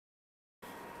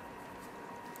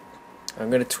I'm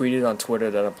gonna tweet it on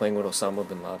Twitter that I'm playing with Osama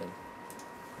bin Laden.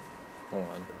 Hold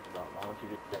on.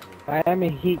 I am a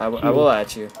heat. I will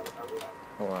at you.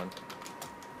 Hold on.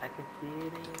 I can see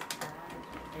it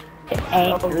in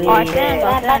Angry.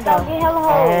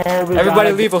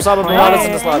 Everybody leave! Osama bin Laden's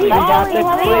in this lobby.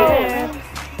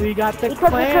 We got the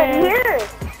clan.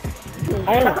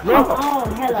 Oh,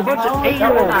 it's a bunch of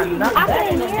 8-year-olds.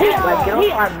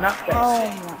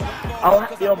 Oh,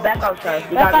 yo, back outside.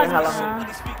 We got your hello.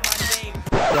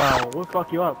 Yo, we'll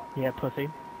fuck you up. Yeah, pussy.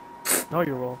 No,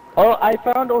 you will. Oh, I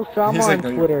found Osama on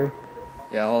Twitter.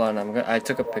 Yeah, hold on. I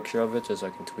took a picture of it just so I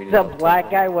can tweet it. He's a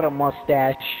black guy with a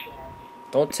mustache.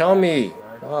 Don't tell me.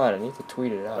 God, I need to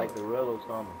tweet it out. like the real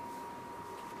Osama.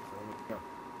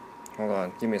 Hold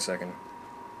on. Give me a second.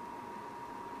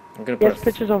 I'm gonna put There's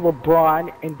pictures of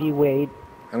LeBron and D Wade.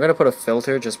 I'm gonna put a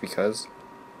filter just because.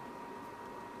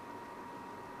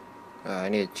 I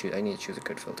need to choose a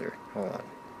good filter. Hold on.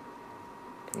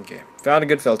 Okay, found a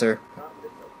good filter.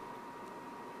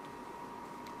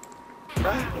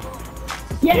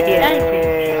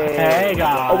 Hey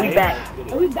guys. Oh, we back.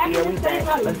 Are we back? Yeah, we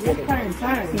back. Let's get it.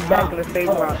 Turn. He's back to the stage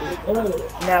round.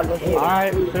 Now let's get it.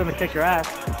 Alright, we're gonna kick your ass.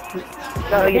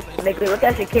 No, nigga, look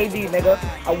at your KD, nigga.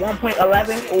 A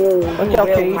 1.11. Oh, What's up,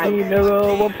 KD,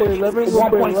 nigga? 1.11?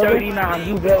 1.39.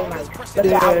 You real nice.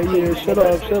 Yeah, shut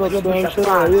up, son, shut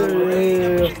up.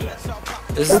 Yeah.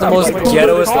 This is the most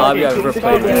ghettoest lobby I've ever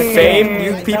played. Fame,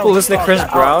 you people listen to Chris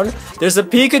Brown. There's a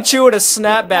Pikachu with a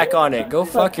snapback on it. Go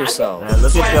fuck yourself. Man,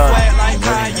 look at y'all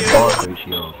ball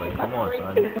ratios. Like, come on,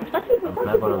 son. I'm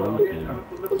not gonna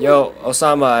lose this. Yo,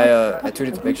 Osama, I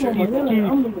tweeted the picture.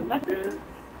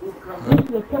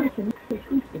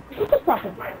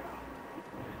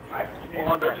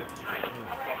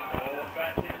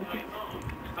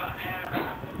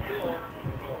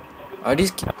 Oh,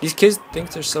 these kids think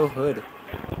they're so hood.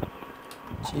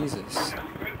 Jesus.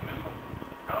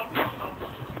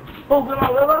 Oh,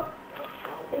 Gorilla?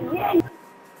 Yeah,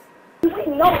 we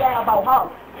know that about her.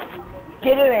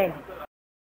 Get it in.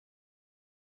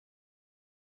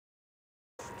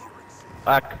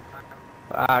 Back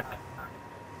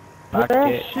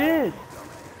it. Shit.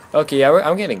 Okay, yeah,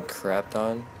 I'm getting crapped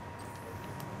on.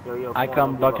 I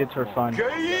come buckets for fun.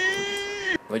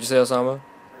 What'd you say, Osama?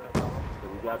 We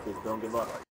got this. Don't give up.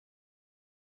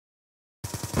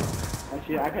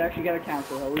 Actually, I could actually get a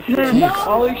cancel. Holy shit.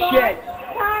 Holy shit.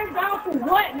 Turn down for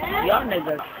what, man? Y'all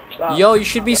niggas. Yo, you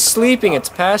should be sleeping. It's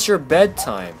past your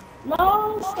bedtime.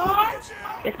 No, start.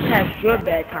 It's past your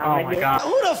bedtime. Oh my god.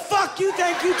 Who the fuck you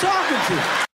think you talking to?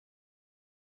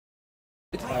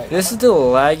 This is the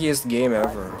laggiest game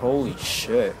ever. Holy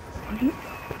shit.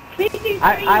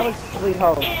 I was sweet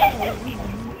home.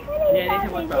 Yeah,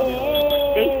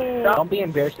 Don't be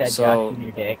embarrassed that Josh in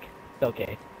your dick. It's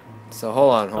okay. So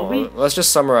hold on. Let's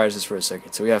just summarize this for a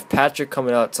second. So we have Patrick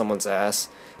coming out someone's ass.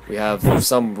 We have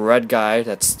some red guy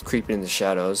that's creeping in the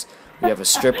shadows. We have a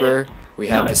stripper. We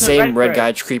have the same red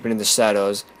guy creeping in the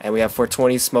shadows. And we have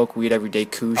 420 smoke weed every day.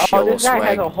 Koosh, yellow this guy swag.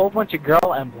 has a whole bunch of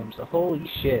girl emblems. So holy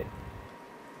shit.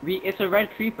 It's a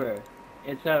red creeper.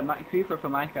 It's a creeper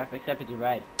from Minecraft, except it's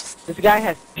red. This guy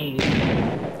has speed.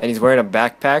 And he's wearing a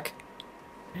backpack.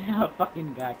 A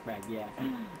fucking backpack, yeah.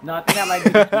 No, I think that might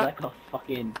be just like a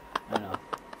fucking, I don't know.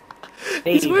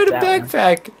 He's wearing a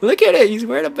backpack. Look at it. He's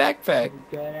wearing a backpack.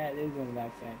 Good at it, wearing a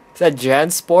backpack. Is that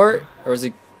Jansport? Or is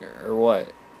it... Or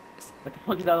what? What the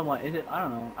fuck is the other one? Is it? I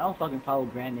don't know. I don't fucking follow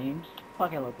brand names.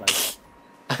 What the fuck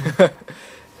I look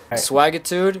like?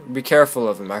 Swagitude, be careful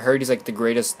of him. I heard he's like the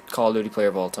greatest Call of Duty player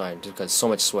of all time, just because so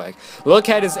much swag. Look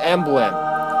at his emblem.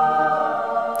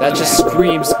 That just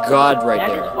screams God right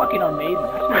there. That's fucking amazing.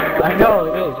 I know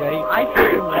it is, right? I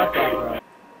fucking love that, bro.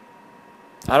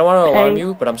 I don't want to alarm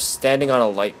you, but I'm standing on a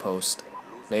light post.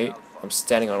 Nate, I'm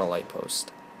standing on a light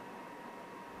post.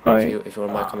 If you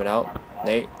wouldn't mind coming out,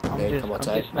 Nate, come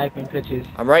outside. I'm just sniping pitches.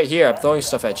 I'm right here. I'm throwing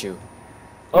stuff at you.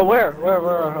 Oh, where?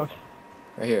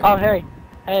 Right here. Oh, hey.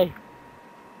 Hey.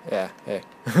 Yeah, hey.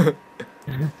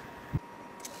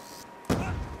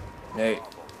 Nate.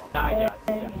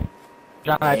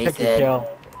 John, I took your kill.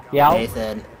 Yeah?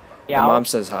 Nathan. Yeah. My mom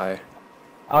says hi.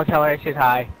 I'll tell her she's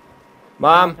hi.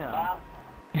 Mom.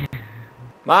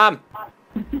 Mom.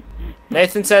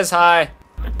 Nathan says hi.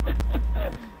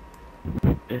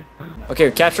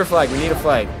 Okay, capture flag. We need a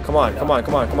flag. Come on. Get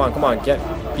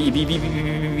B.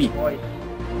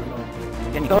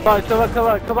 Come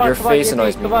on. Your face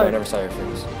annoys me, but I never saw your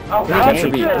face. Capture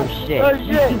B. Oh shit.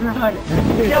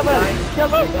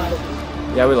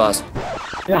 Yeah, we lost.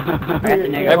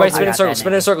 Everybody spin in circles.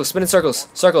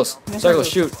 Circles.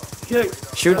 Shoot,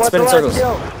 spin in circles.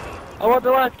 I want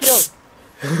the last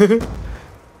kill.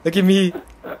 Look at me.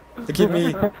 Look at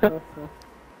me.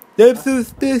 I'm so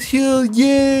special,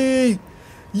 yay!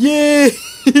 Yay!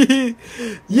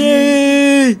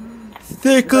 Yay!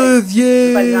 Circles, It's like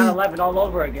yay! 9/11 all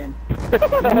over again.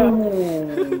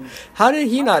 How did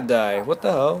he not die? What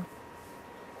the hell?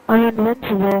 I'm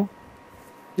invincible.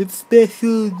 It's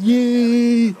special,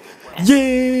 yay!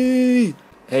 Yay!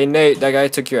 Hey Nate, that guy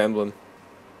took your emblem.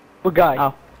 What guy?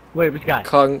 Oh, wait, which guy?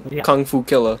 Kung Fu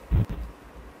Killer.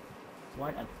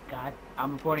 What a god.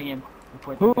 I'm reporting him.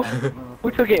 Report Who? the guy.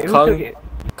 Who took it? Who Kung- took it?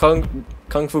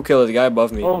 Kung Fu Killer, the guy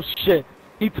above me. Oh shit.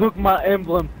 He took my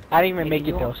emblem. I didn't even make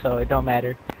it though, so it don't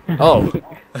matter. Oh.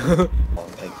 Oh,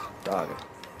 like dog.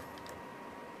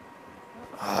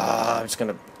 I'm just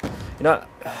gonna. You know.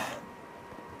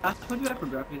 What do you have for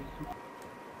breakfast?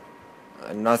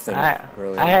 Nothing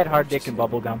really. I had hard dick and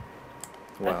bubblegum.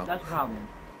 Wow. That's the problem.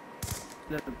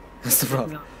 That's the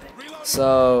problem.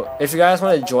 So, if you guys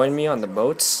want to join me on the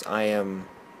boats, I am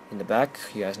in the back.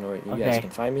 You guys know where you guys Okay. can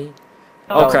find me.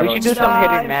 Oh, crap. we should do some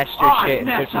hidden master shit and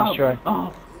search and destroy.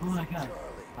 Oh my god.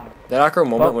 That awkward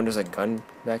moment when there's a gun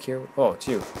back here. Oh, it's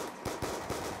you.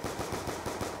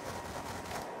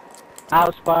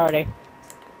 House party.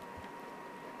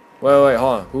 Wait,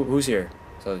 hold on. Who's here?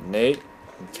 So, Nate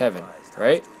and Kevin,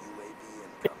 right?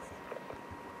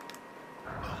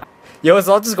 Yo, it's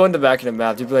all just going to the back of the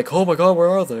map. You'd be like, oh my god, where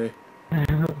are they?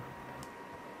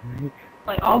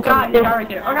 Like, oh god, you're right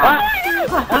there. Oh god.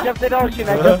 I jumped in the ocean.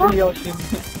 I jumped in the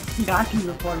ocean. Got you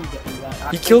before you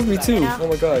get He killed me too. Oh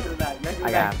my god.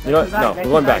 I got him. You know what? No, we're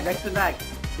going back. Back to the back.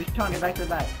 Just trying to get back to the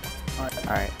back.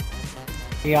 Alright.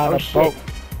 We on a boat.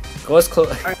 Go as close.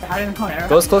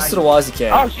 Go as close to the wall as you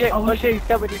can. Oh shit! Oh shit! He's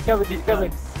coming! He's coming! He's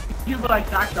coming! You look like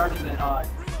Sock Sharks and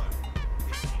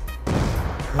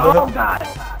oh god!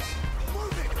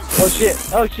 Oh shit!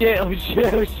 Oh shit! Oh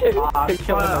shit! Oh shit! I'm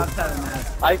killing him.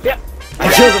 I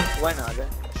killed him. Why not?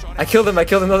 I killed him. I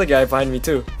killed another guy behind me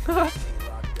too.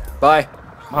 Bye.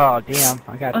 Oh damn!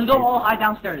 I got. Let's go all high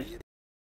downstairs.